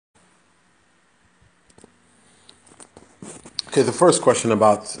Okay, the first question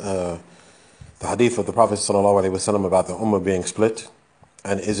about the hadith of the Prophet ﷺ about the Ummah being split,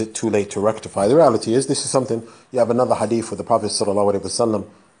 and is it too late to rectify? The reality is, this is something, you have another hadith where the Prophet ﷺ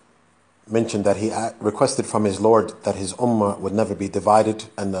mentioned that he requested from his Lord that his Ummah would never be divided,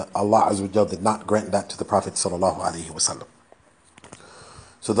 and Allah Azza wa Jal did not grant that to the Prophet ﷺ.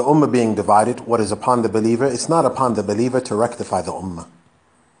 So the Ummah being divided, what is upon the believer? It's not upon the believer to rectify the Ummah.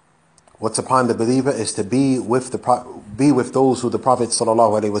 What's upon the believer is to be with those who the Prophet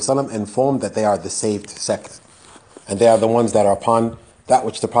ﷺ informed that they are the saved sect. And they are the ones that are upon that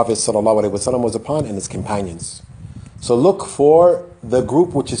which the Prophet ﷺ was upon and his companions. So look for the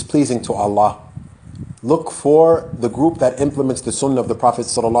group which is pleasing to Allah. Look for the group that implements the sunnah of the Prophet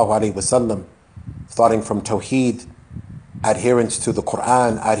ﷺ, starting from Tawheed, adherence to the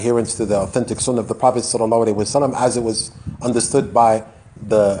Quran, adherence to the authentic sunnah of the Prophet ﷺ as it was understood by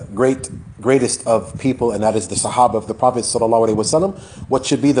the greatest of people, and that is the Sahaba of the Prophet ﷺ. What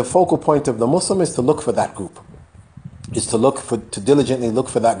should be the focal point of the Muslim is to look for that group, is to diligently look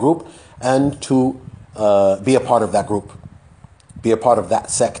for that group and to be a part of that group, be a part of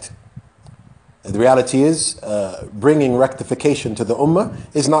that sect. And the reality is, bringing rectification to the Ummah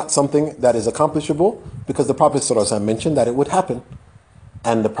is not something that is accomplishable, because the Prophet ﷺ mentioned that it would happen.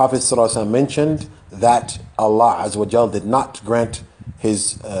 And the Prophet ﷺ mentioned that Allah Azza wa Jal did not grant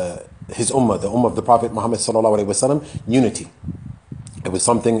his Ummah, the Ummah of the Prophet Muhammad ﷺ, unity. It was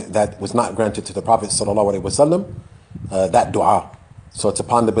something that was not granted to the Prophet ﷺ, that dua. So it's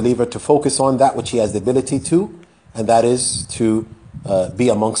upon the believer to focus on that which he has the ability to, and that is to be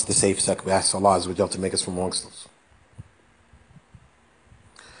amongst the safe sect. We ask Allah Azza wa Jal to make us from amongst those.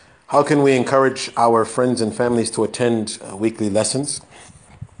 How can we encourage our friends and families to attend weekly lessons?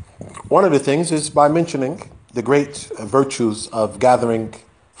 One of the things is by mentioning the great virtues of gathering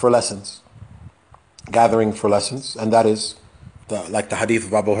for lessons. Gathering for lessons, and that is like the hadith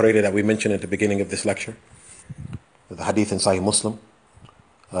of Abu Hurairah that we mentioned at the beginning of this lecture, the hadith in Sahih Muslim.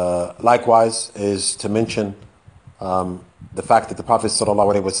 Likewise is to mention the fact that the Prophet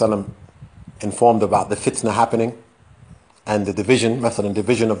ﷺ informed about the fitna happening and the division, method and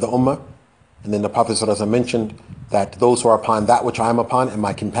division of the Ummah. And then the Prophet ﷺ mentioned that those who are upon that which I am upon and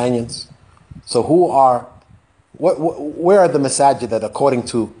my companions. So where are the masajid that are calling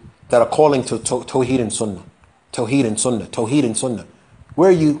to Tawheed and Sunnah? Tawheed and Sunnah, Tawheed and Sunnah. Where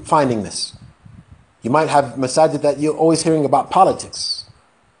are you finding this? You might have masajid that you're always hearing about politics,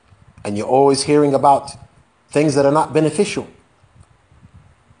 and you're always hearing about things that are not beneficial.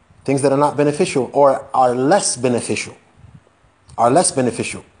 Things that are not beneficial or are less beneficial.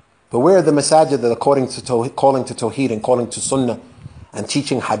 But where are the masajid that are calling to Tawheed and calling to Sunnah and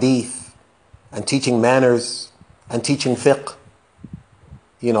teaching Hadith and teaching manners and teaching fiqh,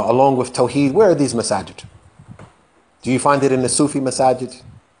 along with Tawheed? Where are these masajid? Do you find it in the Sufi masajid?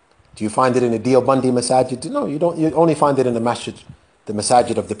 Do you find it in the Deobandi masajid? No, you don't. You only find it in the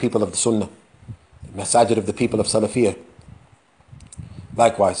masajid of the people of the Sunnah, the masajid of the people of Salafiyah.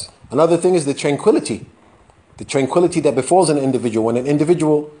 Likewise, another thing is the tranquility that befalls an individual. When an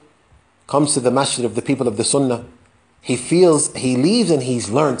individual comes to the masjid of the people of the Sunnah, he leaves and he's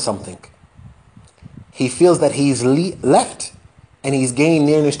learned something. He feels that he's left and he's gained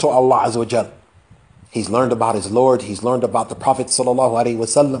nearness to Allah Azza wa Jal. He's learned about his Lord, he's learned about the Prophet Sallallahu Alaihi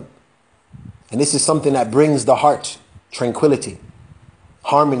Wasallam. And this is something that brings the heart tranquility,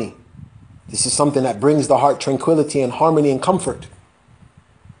 harmony. This is something that brings the heart tranquility and harmony and comfort.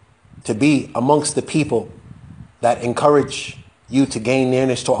 To be amongst the people that encourage you to gain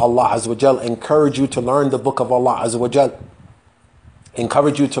nearness to Allah Azza wa Jal, encourage you to learn the book of Allah Azza wa Jal,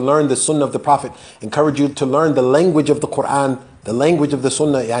 encourage you to learn the Sunnah of the Prophet, encourage you to learn the language of the Quran, the language of the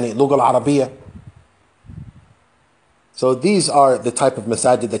Sunnah, yani Lugha al-Arabiyyah. So these are the type of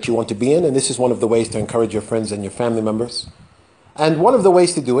masajid that you want to be in, and this is one of the ways to encourage your friends and your family members. And one of the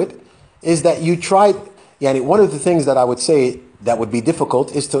ways to do it is that you try, one of the things that I would say that would be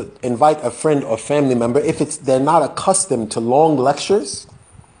difficult is to invite a friend or family member. If they're not accustomed to long lectures,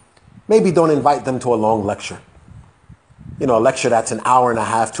 maybe don't invite them to a long lecture. A lecture that's an hour and a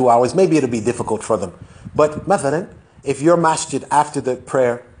half, 2 hours, maybe it'll be difficult for them. But mathalan, if your masjid after the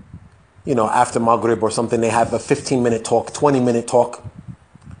prayer, after Maghrib or something, they have a 15-minute talk, 20-minute talk,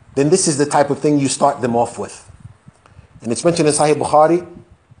 then this is the type of thing you start them off with. And it's mentioned in Sahih Bukhari,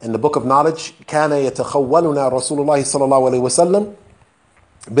 in the book of knowledge, كَانَ يَتَخَوَّلُنَا رَسُولُ اللَّهِ صَلَى اللَّهُ عَلَيْهِ وَسَلَّمْ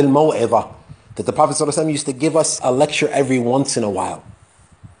بِالْمَوْعِظَةِ, that the Prophet ﷺ used to give us a lecture every once in a while.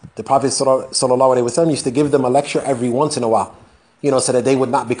 The Prophet ﷺ used to give them a lecture every once in a while, so that they would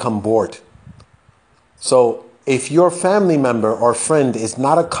not become bored. So if your family member or friend is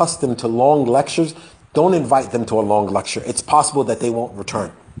not accustomed to long lectures, Don't invite them to a long lecture. It's possible that they won't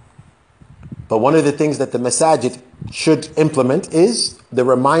return. But one of the things that the masajid should implement is the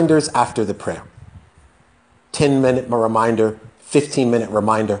reminders after the prayer. 10-minute reminder, 15-minute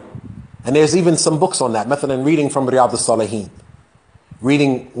reminder. And there's even some books on that. Mathalan, reading from Riyadh al-Salihin.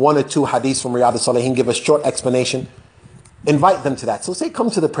 Reading 1 or 2 hadiths from Riyadh al-Salihin, give a short explanation. Invite them to that. So say, come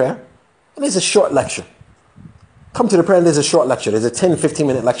to the prayer, and there's a short lecture. Come to the prayer and there's a short lecture. There's a 10,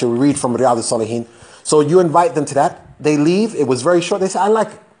 15-minute lecture we read from Riyadh al-Salihin. So you invite them to that. They leave. It was very short. They say, I like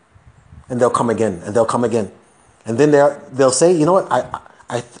it. And they'll come again, and they'll come again. And then they'll say, you know what,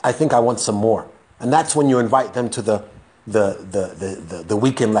 I think I want some more. And that's when you invite them to the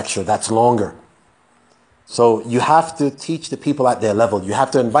weekend lecture that's longer. So you have to teach the people at their level. You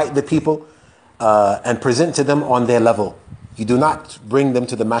have to invite the people and present to them on their level. You do not bring them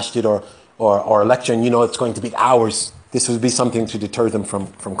to the masjid or a lecture and you know it's going to be hours. This would be something to deter them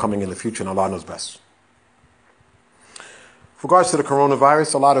from coming in the future, and Allah knows best. With regards to the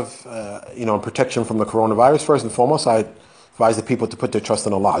coronavirus, a lot of protection from the coronavirus. First and foremost, I advise the people to put their trust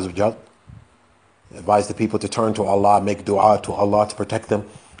in Allah Azza wa Jal. Advise the people to turn to Allah, make dua to Allah to protect them.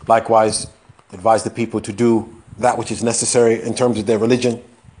 Likewise, advise the people to do that which is necessary in terms of their religion,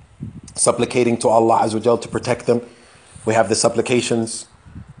 supplicating to Allah Azza wa Jal to protect them. We have the supplications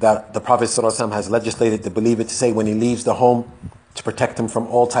that the Prophet ﷺ has legislated the believer to say when he leaves the home, to protect him from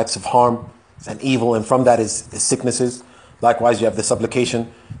all types of harm and evil, and from that is sicknesses. Likewise, you have the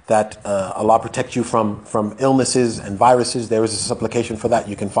supplication that Allah protect you from illnesses and viruses. There is a supplication for that.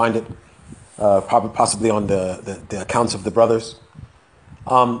 You can find it possibly on the accounts of the brothers.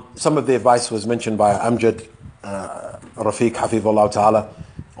 Some of the advice was mentioned by Amjad Rafiq Hafizullah Ta'ala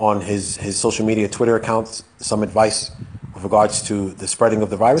on his social media Twitter accounts. Some advice with regards to the spreading of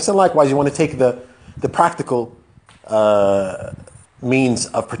the virus. And likewise, you want to take the practical means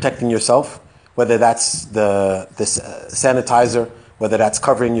of protecting yourself, whether that's the sanitizer, whether that's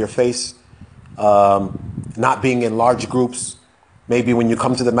covering your face, not being in large groups. Maybe when you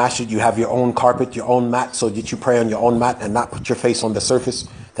come to the masjid, you have your own carpet, your own mat, so that you pray on your own mat and not put your face on the surface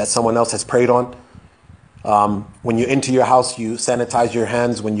that someone else has prayed on. When you enter your house, you sanitize your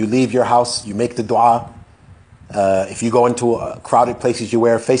hands. When you leave your house, you make the dua. If you go into crowded places, you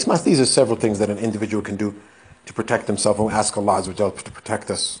wear a face mask. These are several things that an individual can do to protect himself, and we ask Allah Azza wa Jalla to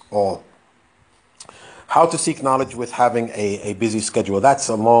protect us all. How to seek knowledge with having a busy schedule. That's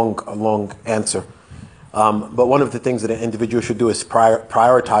a long answer. But one of the things that an individual should do is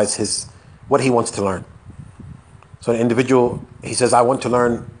prioritize what he wants to learn. So an individual, he says, I want to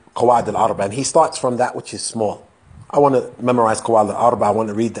learn Qawaid al-Arba, and he starts from that which is small. I want to memorize Qawaid al-Arba, I want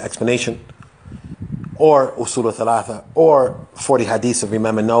to read the explanation, or Usul al-Thalatha, or 40 hadiths of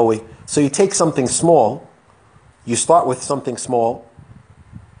Imam al-Nawawi. So you take something small, you start with something small,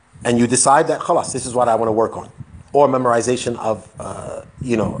 and you decide that, khalas, this is what I want to work on. Or memorization of,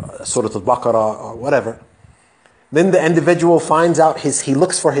 Surah Al-Baqarah or whatever. Then the individual finds out he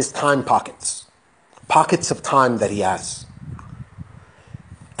looks for his time pockets of time that he has.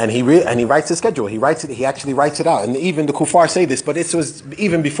 And he writes a schedule. He actually writes it out. And even the kuffar say this, but it was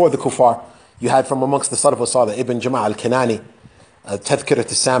even before the kuffar. You had from amongst the Salaf al-Salih, Ibn Jama' al-Kinani, Tadhkirat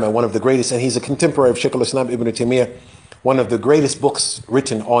al-Sami, one of the greatest, and he's a contemporary of Shaykh al-Islam Ibn Taymiyyah, one of the greatest books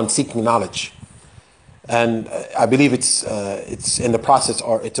written on seeking knowledge. And I believe it's in the process,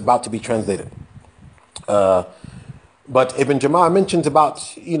 or it's about to be translated. But Ibn Jama'ah mentions about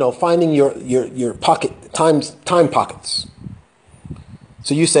finding your time pockets.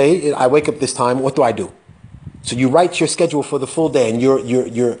 So you say, I wake up this time. What do I do? So you write your schedule for the full day, and you're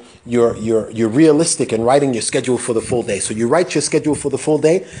realistic in writing your schedule for the full day. So you write your schedule for the full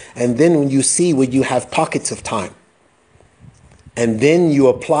day, and then when you see where you have pockets of time, and then you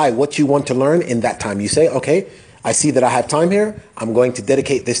apply what you want to learn in that time. You say, okay, I see that I have time here. I'm going to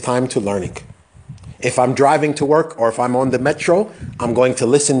dedicate this time to learning. If I'm driving to work or if I'm on the metro, I'm going to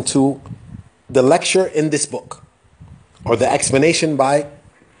listen to the lecture in this book or the explanation by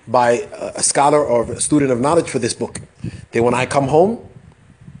a scholar or a student of knowledge for this book. Then when I come home,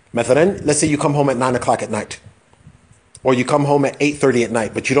 let's say you come home at 9 o'clock at night, or you come home at 8:30 at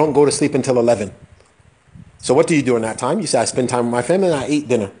night, but you don't go to sleep until 11. So what do you do in that time? You say, I spend time with my family and I eat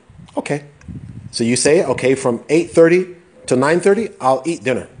dinner. Okay. So you say, okay, from 8:30 to 9:30, I'll eat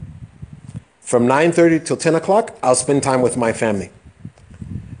dinner. From 9:30 till 10 o'clock, I'll spend time with my family.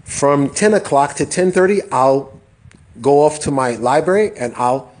 From 10 o'clock to 10:30, I'll go off to my library and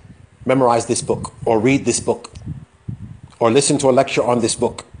I'll memorize this book or read this book or listen to a lecture on this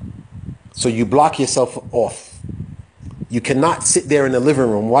book. So you block yourself off. You cannot sit there in the living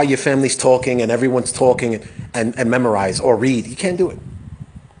room while your family's talking and everyone's talking and memorize or read. You can't do it.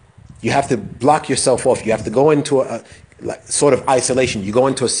 You have to block yourself off. You have to go into a like, sort of isolation. You go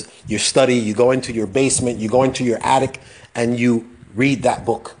into your study, you go into your basement, you go into your attic, and you read that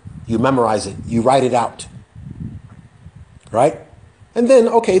book. You memorize it. You write it out. Right? And then,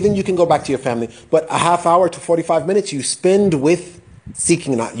 okay, then you can go back to your family. But a half hour to 45 minutes you spend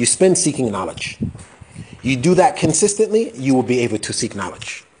seeking knowledge. You do that consistently, you will be able to seek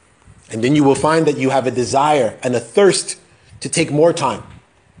knowledge. And then you will find that you have a desire and a thirst to take more time.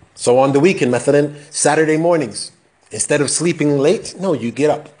 So on the weekend, مثلا, Saturday mornings, instead of sleeping late, no, you get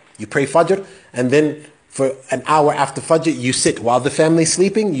up, you pray Fajr, and then for an hour after Fajr, you sit. While the family's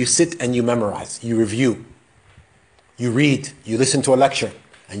sleeping, you sit and you memorize, you review, you read, you listen to a lecture,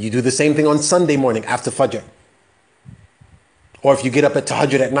 and you do the same thing on Sunday morning after Fajr. Or if you get up at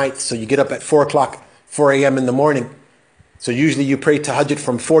Tahajjud at night, so you get up at 4 o'clock, 4 a.m. in the morning. So usually you pray Tahajjud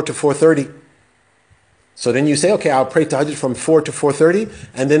from 4 to 4:30. So then you say, okay, I'll pray Tahajjud from 4 to 4:30,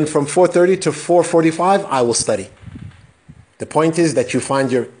 and then from 4:30 to 4:45, I will study. The point is that you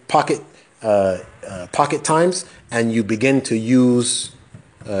find your pocket times, and you begin to use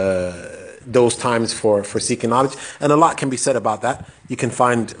those times for seeking knowledge. And a lot can be said about that. You can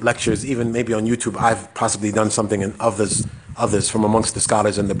find lectures, even maybe on YouTube. I've possibly done something, and others from amongst the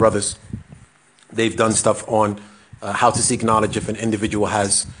scholars and the brothers, they've done stuff on how to seek knowledge if an individual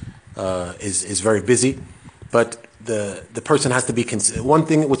is very busy. But the person has to be one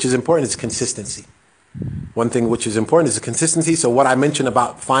thing which is important is consistency. One thing which is important is the consistency. So what I mentioned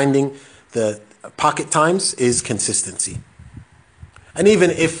about finding the pocket times is consistency. And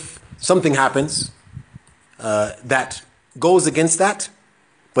even if something happens that goes against that,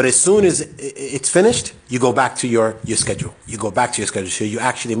 but as soon as it's finished, you go back to your schedule. You go back to your schedule. So you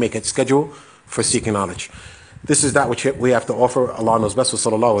actually make a schedule for seeking knowledge. This is that which we have to offer. Allah knows best. Wa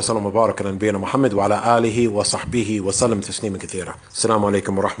sallallahu wa sallam wa baraka ala nabiyyina Muhammad wa ala alihi wa sahbihi wa sallam tasliman kathira. Assalamu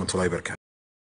alaikum wa rahmatullahi wa barakatuh.